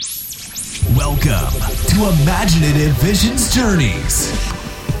Welcome to Imaginative Visions Journeys,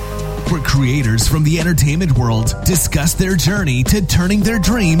 where creators from the entertainment world discuss their journey to turning their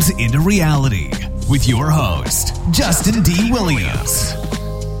dreams into reality. With your host, Justin D. Williams.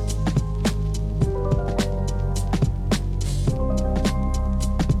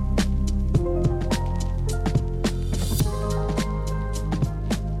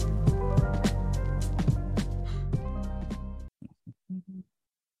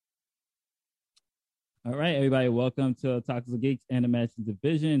 All right, everybody, welcome to Talks of Geeks and Imaginative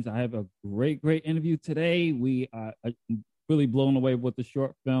Visions. I have a great interview today. We are really blown away with the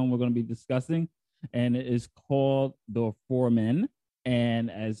short film we're going to be discussing, and it is called The Fore-Men.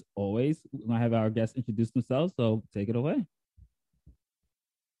 And as always, we're going to have our guests introduce themselves, so take it away.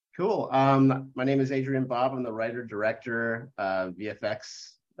 Cool. My name is Adrian Bobb. I'm the writer, director,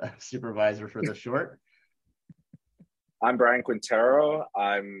 VFX supervisor for the short. I'm Brian Quintero.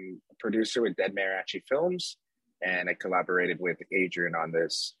 I'm a producer with Dead Mariachi Films, and I collaborated with Adrian on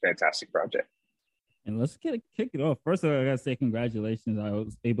this fantastic project. And let's kick it off. First of all, I gotta say congratulations. I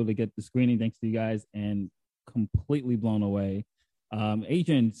was able to get the screening thanks to you guys and completely blown away.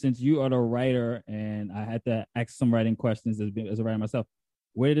 Adrian, since you are the writer and I had to ask some writing questions as a writer myself,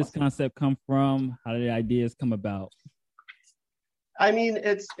 where did this concept come from? How did the ideas come about? I mean,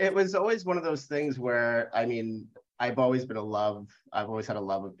 it was always one of those things where, I've always had a love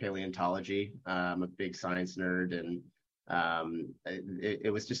of paleontology. I'm a big science nerd, and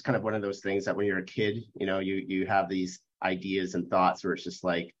it was just kind of one of those things that when you're a kid, you have these ideas and thoughts where it's just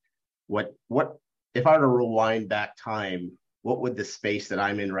like, what if I were to rewind back time, what would the space that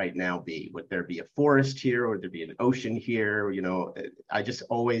I'm in right now be? Would there be a forest here? Or would there be an ocean here? I just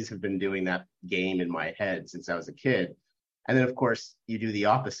always have been doing that game in my head since I was a kid. And then, of course, you do the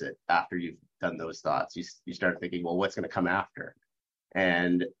opposite after you've done those thoughts. You start thinking, well, what's going to come after?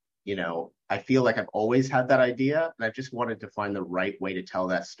 And, I feel like I've always had that idea, and I've just wanted to find the right way to tell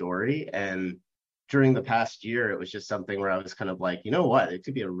that story. And during the past year, it was just something where I was kind of like, you know what? It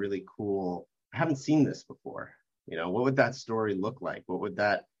could be a really cool, I haven't seen this before. What would that story look like? What would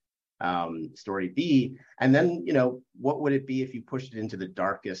that story be? And then, what would it be if you pushed it into the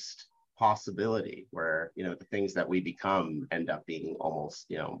darkest possibility where the things that we become end up being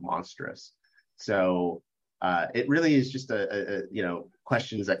almost monstrous. So it really is just a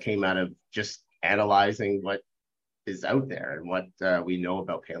questions that came out of just analyzing what is out there and what we know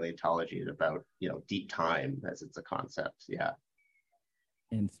about paleontology and about deep time as it's a concept. Yeah.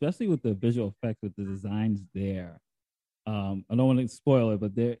 And especially with the visual effects, with the designs there, I don't want to spoil it,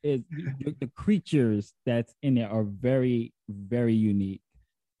 but there is the creatures that's in there are very, very unique.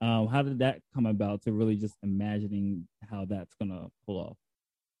 How did that come about to really just imagining how that's going to pull off?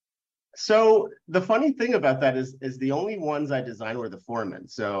 So the funny thing about that is the only ones I designed were the Fore-Men.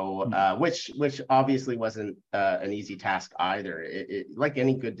 So which obviously wasn't an easy task either. It like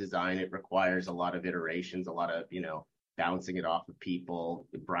any good design, it requires a lot of iterations, a lot of bouncing it off of people,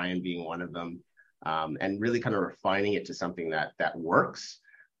 Brian being one of them, and really kind of refining it to something that works.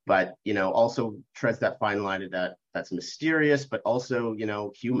 But also treads that fine line that's mysterious, but also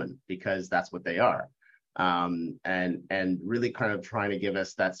human, because that's what they are, and really kind of trying to give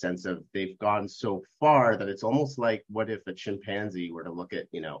us that sense of they've gone so far that it's almost like, what if a chimpanzee were to look at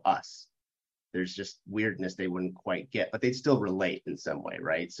us? There's just weirdness they wouldn't quite get, but they'd still relate in some way,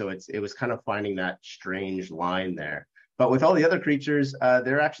 right? So it was kind of finding that strange line there. But with all the other creatures,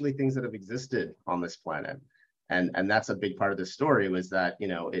 they're actually things that have existed on this planet. And that's a big part of the story, was that,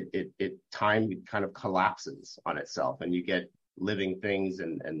 time kind of collapses on itself, and you get living things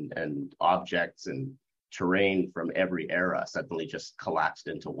and objects and terrain from every era suddenly just collapsed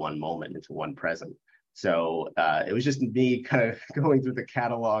into one moment, into one present. So it was just me kind of going through the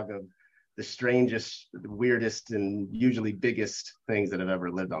catalog of the strangest, the weirdest, and usually biggest things that have ever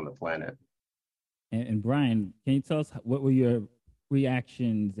lived on the planet. And Brian, can you tell us what were your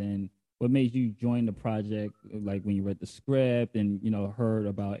reactions and what made you join the project, like when you read the script and, heard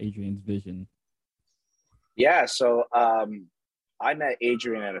about Adrian's vision? Yeah, so I met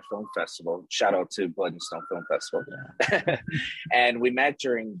Adrian at a film festival. Shout out to Blood and Stone Film Festival. Yeah. And we met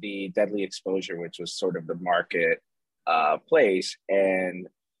during the Deadly Exposure, which was sort of the market place. And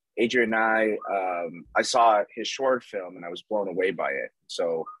Adrian and I saw his short film and I was blown away by it.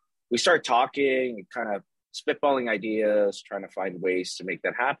 So we started talking, kind of spitballing ideas, trying to find ways to make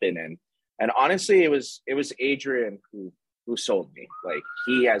that happen. And honestly, it was Adrian who sold me. Like,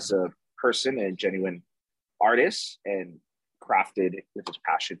 he, as a person and genuine artist, and crafted with his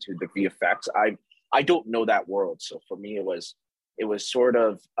passion to the VFX. I don't know that world, so for me it was sort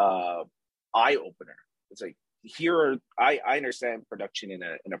of eye opener. It's like, I understand production in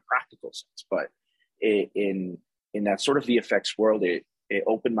a practical sense, but in that sort of VFX world, it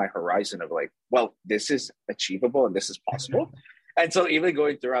opened my horizon of like, well, this is achievable and this is possible. And so even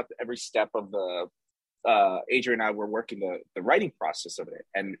going throughout every step of the Adrian and I were working the writing process of it,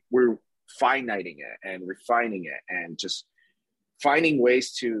 and we're finiting it and refining it and just finding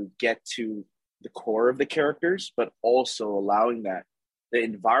ways to get to the core of the characters, but also allowing that the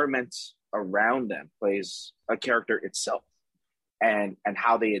environment around them plays a character itself, and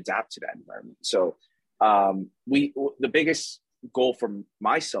how they adapt to that environment. So the biggest goal for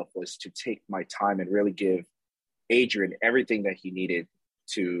myself was to take my time and really give Adrian everything that he needed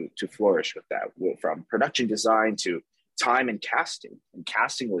to flourish with that, from production design to time and casting. And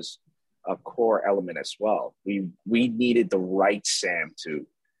casting was a core element as well. We needed the right Sam to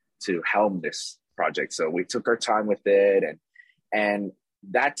helm this project, so we took our time with it, and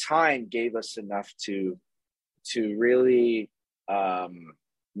that time gave us enough to really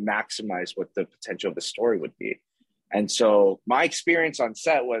maximize what the potential of the story would be. And so my experience on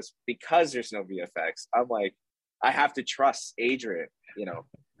set was, because there's no VFX, I'm like, I have to trust Adrian,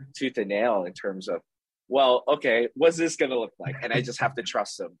 tooth and nail, in terms of, well, okay, what's this going to look like? And I just have to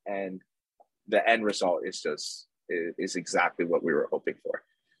trust him. And the end result is exactly what we were hoping for.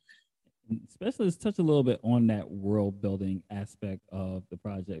 Especially, let's touch a little bit on that world building aspect of the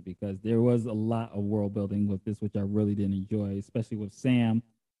project, because there was a lot of world building with this, which I really didn't enjoy, especially with Sam.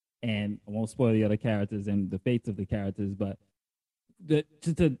 And I won't spoil the other characters and the fates of the characters, but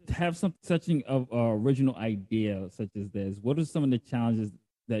to have such an original idea such as this, what are some of the challenges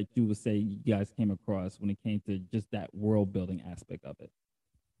that you would say you guys came across when it came to just that world building aspect of it?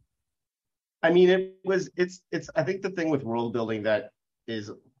 I mean, it's I think the thing with world building that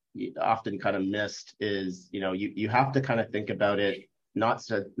is often kind of missed is, you have to kind of think about it, not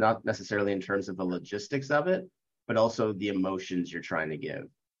necessarily in terms of the logistics of it, but also the emotions you're trying to give.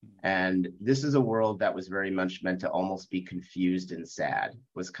 And this is a world that was very much meant to almost be confused and sad,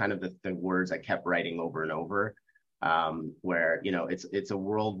 was kind of the words I kept writing over and over, where, it's a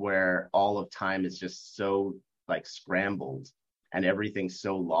world where all of time is just so like scrambled and everything's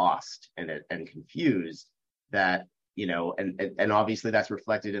so lost and confused that, and obviously that's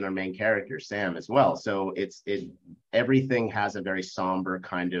reflected in our main character, Sam, as well. So everything has a very somber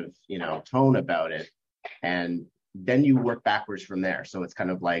kind of, tone about it. And then you work backwards from there. So it's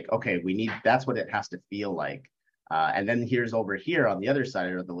kind of like, okay, that's what it has to feel like. And then here's over here on the other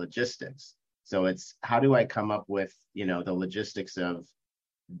side are the logistics. So it's, how do I come up with, the logistics of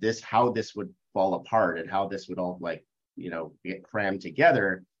this, how this would fall apart and how this would all get crammed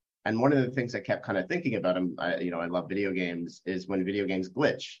together. And one of the things I kept kind of thinking about, I love video games, is when video games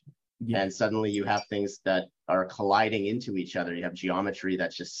glitch. Yeah. And suddenly you have things that are colliding into each other. You have geometry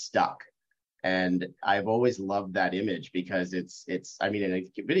that's just stuck. And I've always loved that image, because it's I mean, in a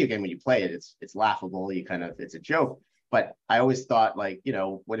video game, when you play it, it's laughable, it's a joke. But I always thought, like,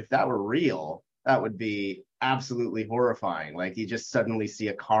 what if that were real? That would be absolutely horrifying. Like, you just suddenly see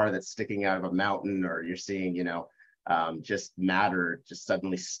a car that's sticking out of a mountain, or you're seeing, just matter just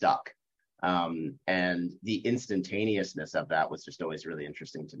suddenly stuck. And the instantaneousness of that was just always really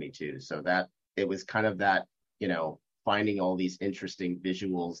interesting to me too. So that it was kind of that, finding all these interesting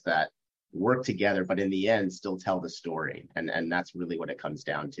visuals that work together, but in the end still tell the story. And that's really what it comes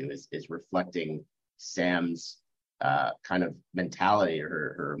down to, is reflecting Sam's kind of mentality, or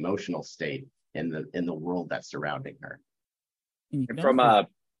her emotional state in the world that's surrounding her. And from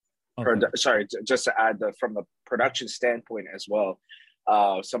just to add, from a production standpoint as well,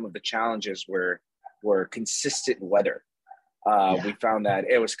 some of the challenges were consistent weather. We found that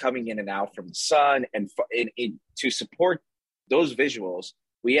it was coming in and out from the sun, and to support those visuals,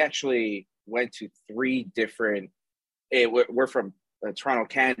 we actually went to 3 different. We're from Toronto,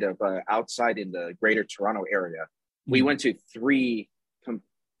 Canada, but outside in the Greater Toronto area, we went to 3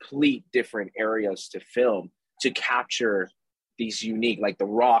 complete different areas to film, to capture these unique, like the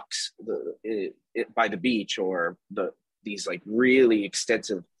rocks by the beach, or these like really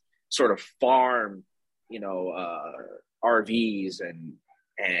extensive sort of farm, RVs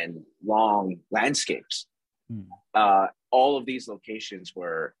and long landscapes. All of these locations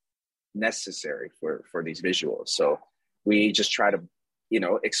were necessary for these visuals. So we just try to,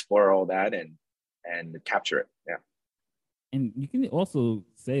 explore all that and capture it. Yeah. And you can also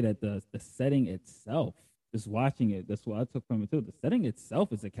say that the setting itself, just watching it, that's what I took from it too. The setting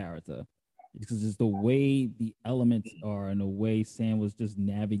itself is a character, because it's the way the elements are and the way Sam was just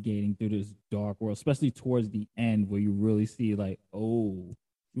navigating through this dark world, especially towards the end, where you really see like, oh,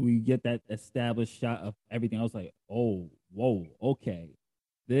 we get that established shot of everything. I was like, oh, whoa, okay,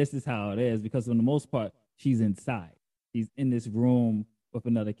 this is how it is. Because for the most part, she's inside. She's in this room with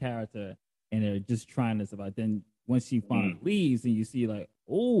another character, and they're just trying to survive. Then when she finally leaves, and you see like,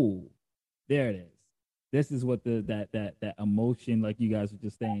 oh, there it is. This is what that emotion, like you guys were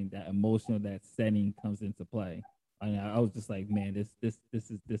just saying, that emotion of that setting comes into play. And I was just like, man, this is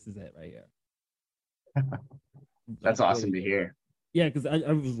it right here. That's awesome to hear. Yeah, because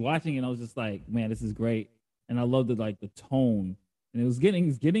I was watching and I was just like, man, this is great, and I loved the tone, and it's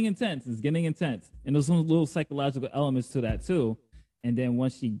getting intense. It's getting intense, and there's some little psychological elements to that too. And then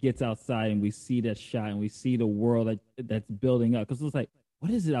once she gets outside and we see that shot and we see the world that's building up, because it was like,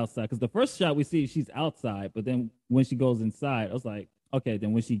 what is it outside? Because the first shot we see, she's outside, but then when she goes inside, I was like, okay.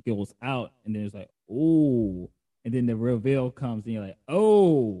 Then when she goes out, and then it's like, oh, and then the reveal comes, and you're like,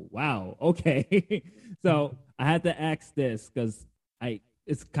 oh, wow, okay. So I had to ask this because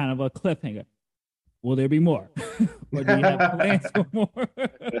it's kind of a cliffhanger. Will there be more? Or do you have plans for more?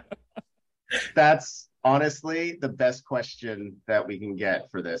 That's honestly the best question that we can get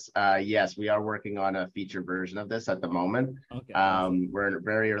for this. Yes, we are working on a feature version of this at the moment. Okay. We're in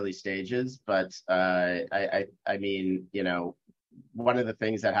very early stages, but I mean, one of the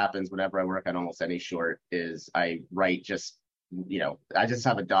things that happens whenever I work on almost any short is I write I just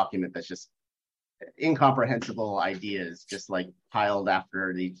have a document that's just incomprehensible ideas just like piled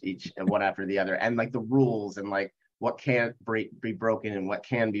after each one after the other, and like the rules and like what can't be broken and what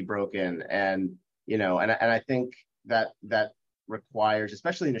can be broken, and and I think that requires,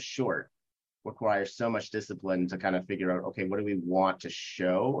 especially in a short, requires so much discipline to kind of figure out, okay, what do we want to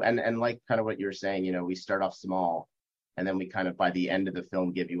show, and like kind of what you're saying, we start off small, and then we kind of by the end of the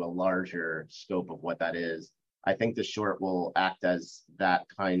film give you a larger scope of what that is. I think the short will act as that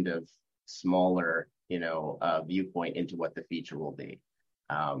kind of smaller viewpoint into what the feature will be,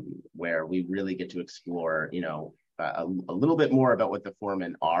 where we really get to explore a little bit more about what the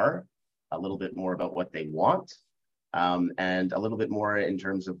Fore-Men are, a little bit more about what they want, and a little bit more in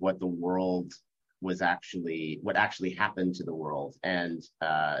terms of what the world what actually happened to the world. And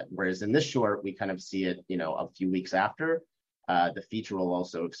whereas in this short we kind of see it a few weeks after, the feature will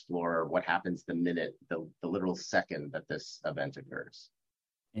also explore what happens the minute, the literal second that this event occurs.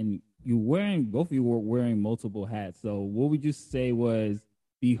 And both of you were wearing multiple hats. So what would you say was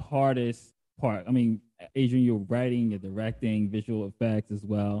the hardest part? I mean, Adrian, you're writing, you're directing, visual effects as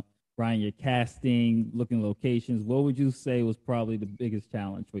well. Brian, you're casting, looking locations. What would you say was probably the biggest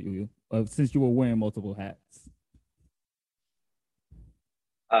challenge for you, since you were wearing multiple hats?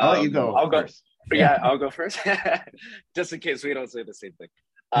 I'll let you go. I'll first. Go. Yeah, I'll go first, just in case we don't say the same thing.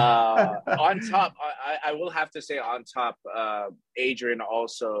 On top, I will have to say on top, Adrian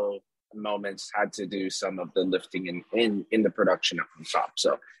also moments had to do some of the lifting in the production on top.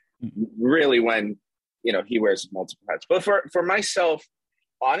 So really when, he wears multiple hats. But for myself,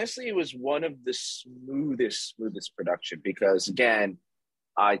 honestly, it was one of the smoothest production, because again,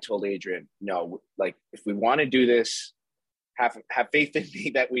 I told Adrian, no, like if we want to do this, have faith in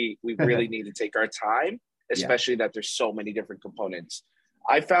me that we really need to take our time, especially that there's so many different components.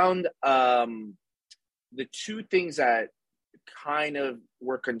 I found the two things that kind of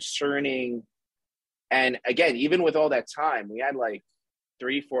were concerning, and again, even with all that time, we had like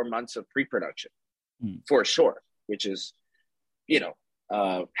 3-4 months of pre-production for sure, which is,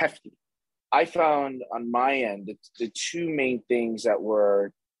 hefty. I found on my end, the two main things that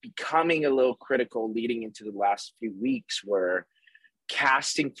were becoming a little critical leading into the last few weeks were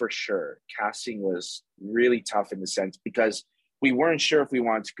casting for sure. Casting was really tough in the sense because we weren't sure if we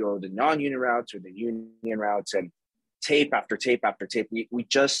wanted to go the non-union routes or the union routes, and tape after tape after tape. We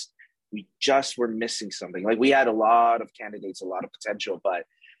just were missing something. Like we had a lot of candidates, a lot of potential, but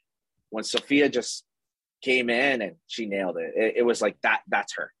when Sophia just came in and she nailed it, it was like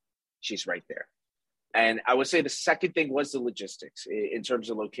that's her. She's right there. And I would say the second thing was the logistics in terms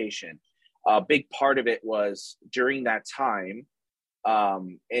of location. A big part of it was during that time,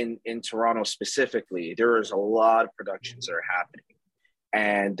 in Toronto specifically, there was a lot of productions that are happening,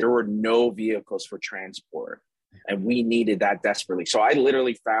 and there were no vehicles for transport, and we needed that desperately. So I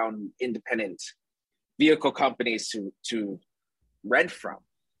literally found independent vehicle companies to rent from,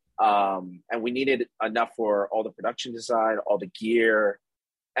 and we needed enough for all the production design, all the gear,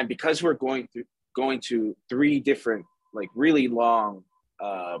 and because we're going to 3 different, like really long,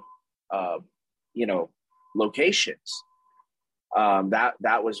 locations.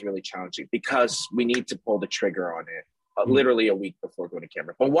 That was really challenging because we need to pull the trigger on it literally a week before going to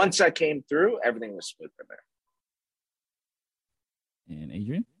camera. But once that came through, everything was smooth from there. And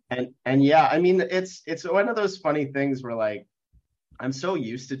Adrian? And yeah, I mean, it's one of those funny things where like, I'm so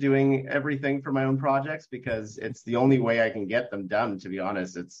used to doing everything for my own projects because it's the only way I can get them done, to be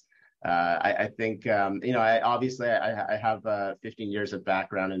honest. I think, I have 15 years of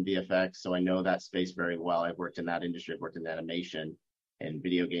background in VFX, so I know that space very well. I've worked in that industry, I've worked in animation and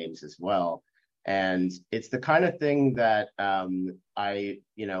video games as well. And it's the kind of thing that I've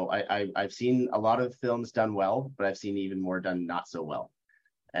seen a lot of films done well, but I've seen even more done not so well.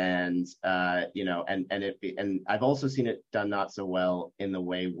 And and I've also seen it done not so well in the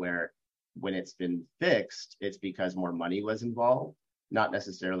way where when it's been fixed, it's because more money was involved, not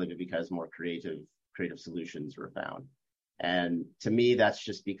necessarily because more creative solutions were found. And to me, that's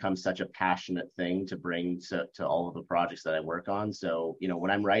just become such a passionate thing to bring to all of the projects that I work on. So, when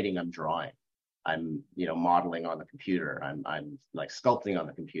I'm writing, I'm drawing. I'm, modeling on the computer. I'm like sculpting on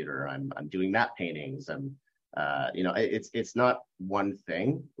the computer. I'm doing matte paintings. It's not one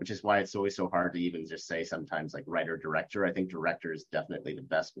thing, which is why it's always so hard to even just say sometimes like writer director. I think director is definitely the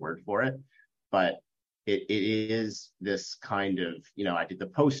best word for it, but it is this kind of, I did the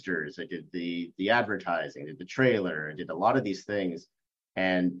posters, I did the advertising, I did the trailer, I did a lot of these things.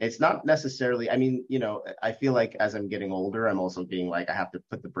 And it's not necessarily, I feel like as I'm getting older, I'm also being like, I have to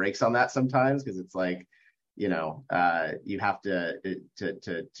put the brakes on that sometimes, because it's like, you have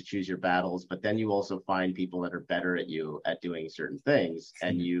to choose your battles, but then you also find people that are better at you at doing certain things,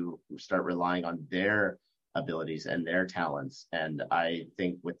 and you start relying on their abilities and their talents. And I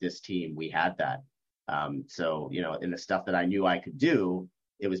think with this team, we had that. So, in the stuff that I knew I could do,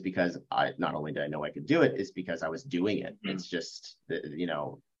 it was because not only did I know I could do it, it's because I was doing it. It's just,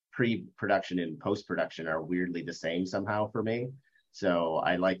 pre-production and post-production are weirdly the same somehow for me. So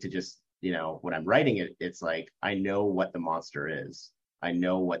I like to just, when I'm writing it, it's like, I know what the monster is. I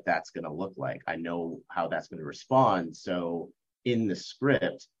know what that's going to look like. I know how that's going to respond. So in the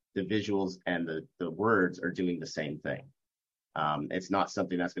script, the visuals and the words are doing the same thing. It's not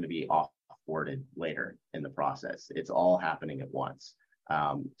something that's going to be off-boarded later in the process. It's all happening at once.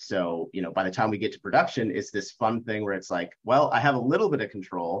 So, by the time we get to production, it's this fun thing where it's like, well, I have a little bit of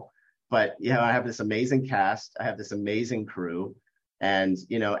control, but, I have this amazing cast. I have this amazing crew. And,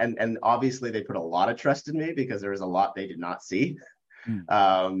 and obviously they put a lot of trust in me because there was a lot they did not see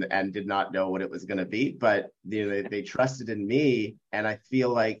and did not know what it was going to be. But, they trusted in me. And I feel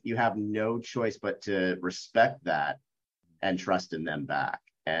like you have no choice but to respect that and trust in them back.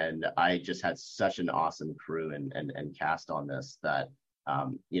 And I just had such an awesome crew and cast on this that,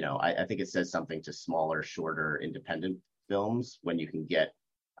 I think it says something to smaller, shorter, independent films when you can get,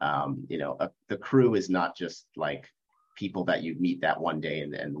 the crew is not just like people that you meet that one day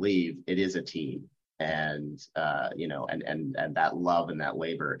and leave. It is a team, and and that love and that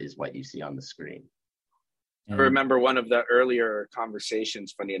labor is what you see on the screen. I remember one of the earlier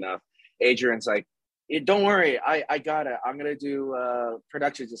conversations. Funny enough, Adrian's like, "Don't worry, I got it. I'm gonna do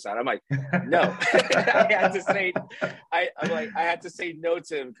production design." I'm like, no. I had to say no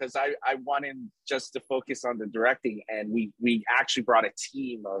to him because I wanted just to focus on the directing, and we actually brought a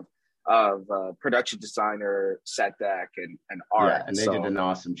team of production designer, set deck, and art. Yeah, and they did an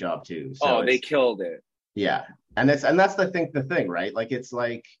awesome job too. So they killed it. Yeah, and that's the thing, right? Like it's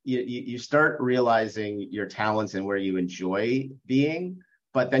like you start realizing your talents and where you enjoy being.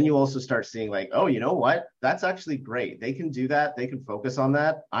 But then you also start seeing like, oh, you know what? That's actually great. They can do that. They can focus on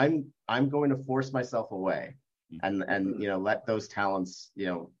that. I'm going to force myself away and let those talents,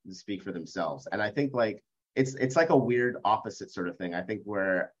 speak for themselves. And I think like it's like a weird opposite sort of thing. I think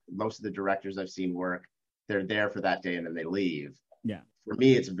where most of the directors I've seen work, they're there for that day and then they leave. Yeah. For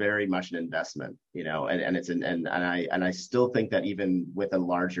me, it's very much an investment, and it's and I still think that even with a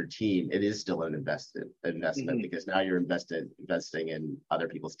larger team, it is still an investment because now you're investing in other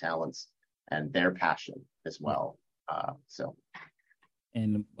people's talents and their passion as well.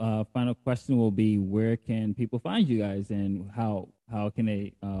 And final question will be, where can people find you guys, and how can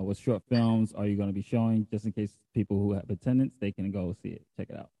they? What short films are you going to be showing? Just in case people who have attendance, they can go see it, check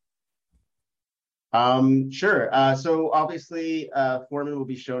it out. Sure. So obviously, Fore-Men will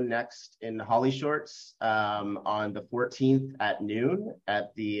be shown next in Holly Shorts on the 14th at noon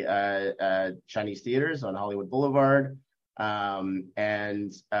at the Chinese Theaters on Hollywood Boulevard.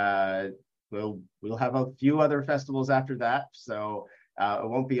 And we'll have a few other festivals after that, so it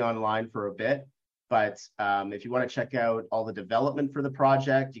won't be online for a bit. But if you want to check out all the development for the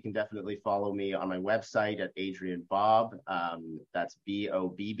project, you can definitely follow me on my website at Adrian Bobb. That's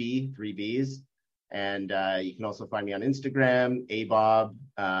BOBB, 3 B's. And you can also find me on Instagram, abob,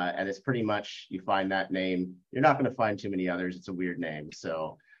 and it's pretty much, you find that name. You're not going to find too many others. It's a weird name.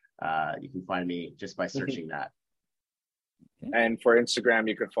 So you can find me just by searching that. And for Instagram,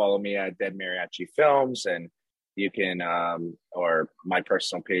 you can follow me at Dead Mariachi Films, and you can, or my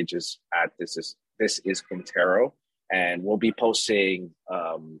personal page is at this is Quintero, and we'll be posting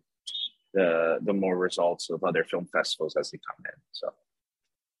the more results of other film festivals as they come in. So,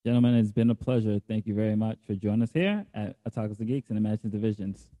 gentlemen, it's been a pleasure. Thank you very much for joining us here at Talks of Geeks and Imaginative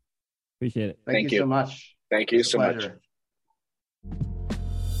Visions. Appreciate it. Thank you so much. Thank you so much.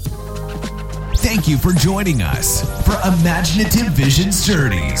 Thank you for joining us for Imaginative Visions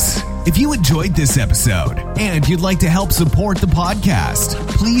Journeys. If you enjoyed this episode and you'd like to help support the podcast,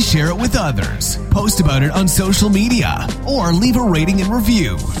 please share it with others, post about it on social media, or leave a rating and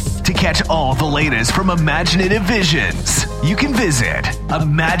review. To catch all the latest from Imaginative Visions, you can visit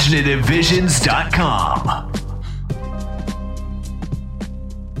imaginativevisions.com.